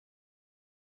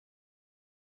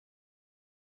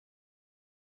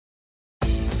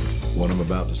What I'm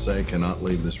about to say cannot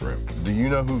leave this room. Do you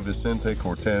know who Vicente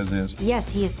Cortez is? Yes,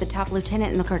 he is the top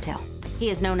lieutenant in the cartel. He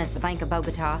is known as the Bank of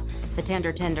Bogota, the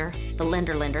Tender, the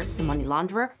Lender, the Money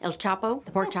Launderer, El Chapo,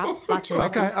 the Pork Chop,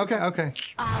 Okay.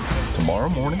 Tomorrow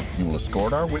morning, you will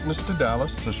escort our witness to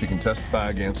Dallas so she can testify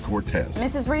against Cortez.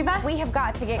 Mrs. Riva, we have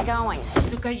got to get going.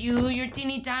 Look at you, you're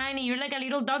teeny tiny. You're like a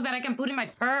little dog that I can put in my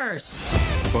purse.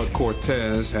 But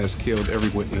Cortez has killed every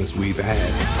witness we've had.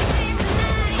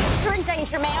 You're in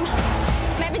danger, ma'am.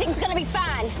 Everything's gonna be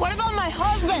fine. What about my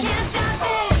husband?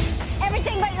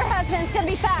 Everything but your husband's gonna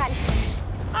be fine.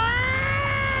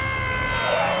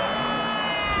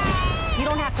 You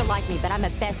don't have to like me, but I'm the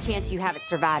best chance you have at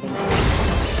surviving.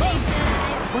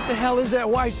 What the hell is that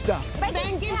white stuff?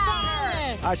 Thank you,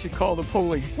 sir. I should call the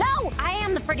police. No, I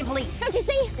am the friggin' police. Don't you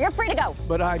see? You're free to go.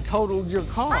 But I totaled your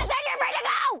car. I said you're free to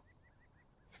go!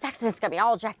 This accident's gonna be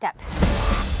all jacked up.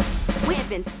 We have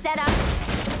been set up,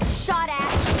 shot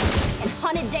at, and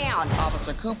hunted down.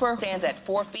 Officer Cooper stands at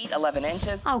 4 feet 11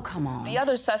 inches. Oh, come on. The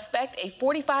other suspect, a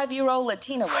 45-year-old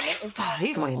Latina woman, is...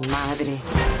 Ay, my madre.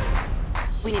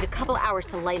 We need a couple hours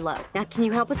to lay low. Now, can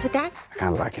you help us with that? I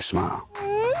kind of like your smile.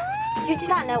 You do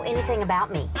not know anything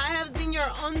about me. I have seen your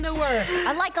underwear.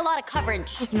 I like a lot of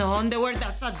coverage. It's no underwear,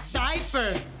 that's a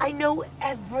diaper. I know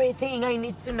everything I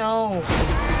need to know.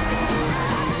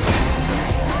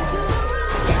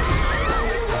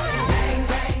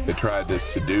 They tried to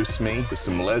seduce me with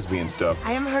some lesbian stuff.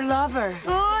 I am her lover. Ooh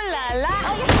la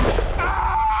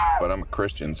la. But I'm a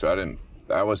Christian, so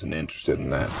I wasn't interested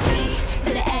in that.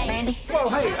 Randy. Whoa,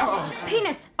 hey,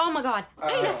 Penis. Oh, my God.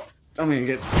 Penis. I'm gonna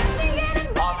get...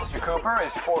 Officer Cooper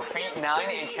is 4 feet 9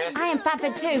 inches, I am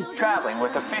 5'2". traveling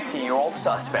with a 50-year-old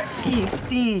suspect.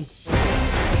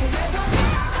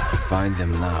 Find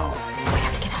them now. We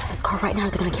have to get out of this car right now or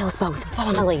they're going to kill us both.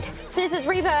 Follow my lead. Mrs.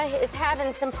 Riva is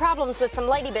having some problems with some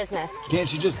lady business.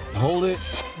 Can't you just hold it?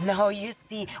 No, you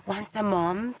see, once a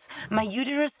month, my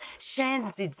uterus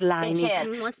sheds its lining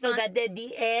so that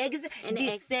the eggs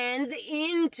descend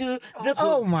into the...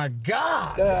 Oh, my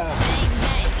God!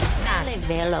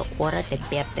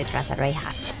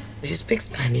 You speak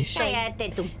Spanish?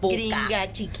 Cállate tu boca. Gringa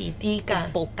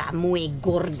chiquitica. Boca muy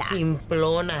gorda.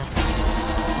 Simplona.